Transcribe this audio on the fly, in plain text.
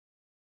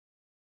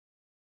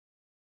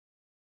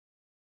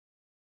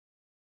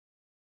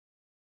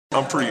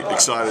I'm pretty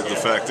excited the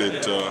fact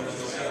that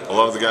a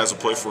lot of the guys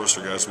that play for us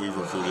are guys we've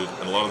recruited,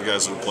 and a lot of the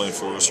guys that are playing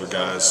for us are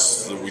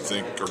guys that we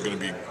think are going to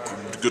be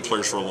good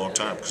players for a long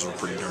time because we're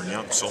pretty darn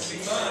young. So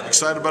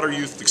excited about our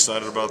youth,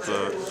 excited about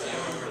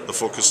the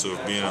focus of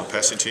being a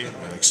passing team,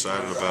 and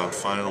excited about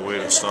finding a way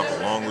to stop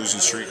a long losing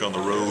streak on the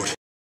road.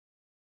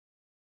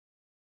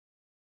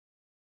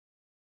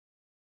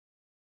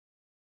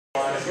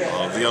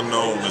 The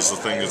unknown is the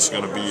thing that's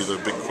going to be the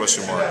big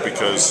question mark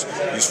because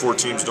these four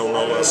teams don't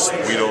know us,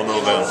 we don't know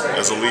them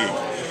as a league.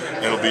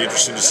 And it'll be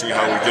interesting to see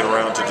how we get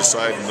around to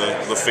deciding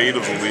the fate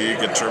of the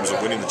league in terms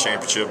of winning the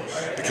championship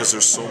because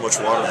there's so much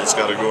water that's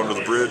got to go under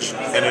the bridge.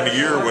 And in a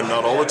year when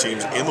not all the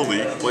teams in the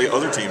league play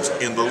other teams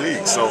in the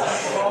league. So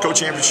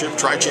co-championship,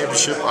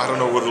 tri-championship, I don't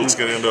know what it's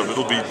going to end up.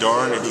 It'll be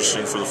darn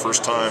interesting for the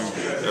first time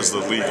as the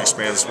league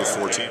expands with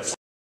four teams.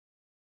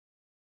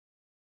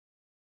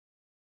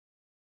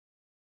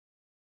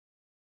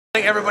 I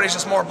think everybody's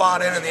just more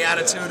bought in the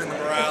attitude and the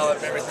morale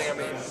and everything. I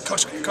mean,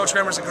 Coach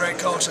Kramer's a great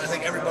coach, and I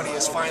think everybody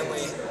is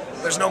finally.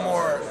 There's no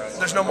more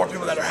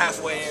people that are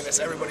halfway in. It's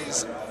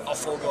everybody's a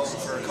full go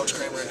for Coach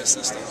Kramer and his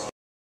system.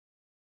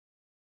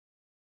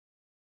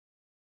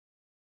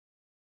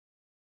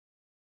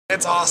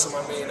 It's awesome.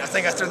 I mean, I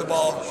think I threw the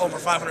ball over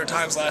 500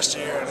 times last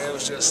year, and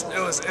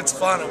it's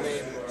fun. I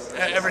mean,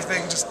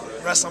 everything just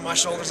rests on my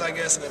shoulders, I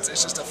guess, and it's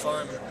just a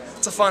fun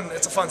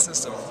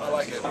system. I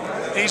like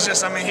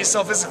it. He's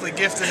so physically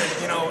gifted,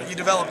 and you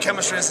develop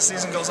chemistry as the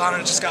season goes on,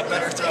 and it just got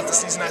better throughout the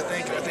season, I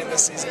think, and I think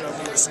this season will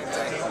be the same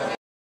thing.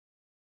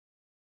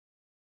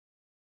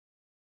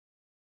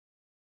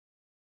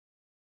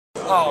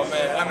 Oh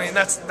man, I mean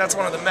that's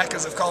one of the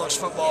meccas of college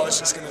football.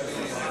 It's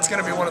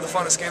gonna be one of the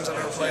funnest games I've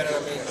ever played in. I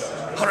mean,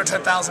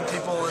 110,000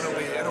 people,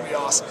 it'll be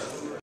awesome.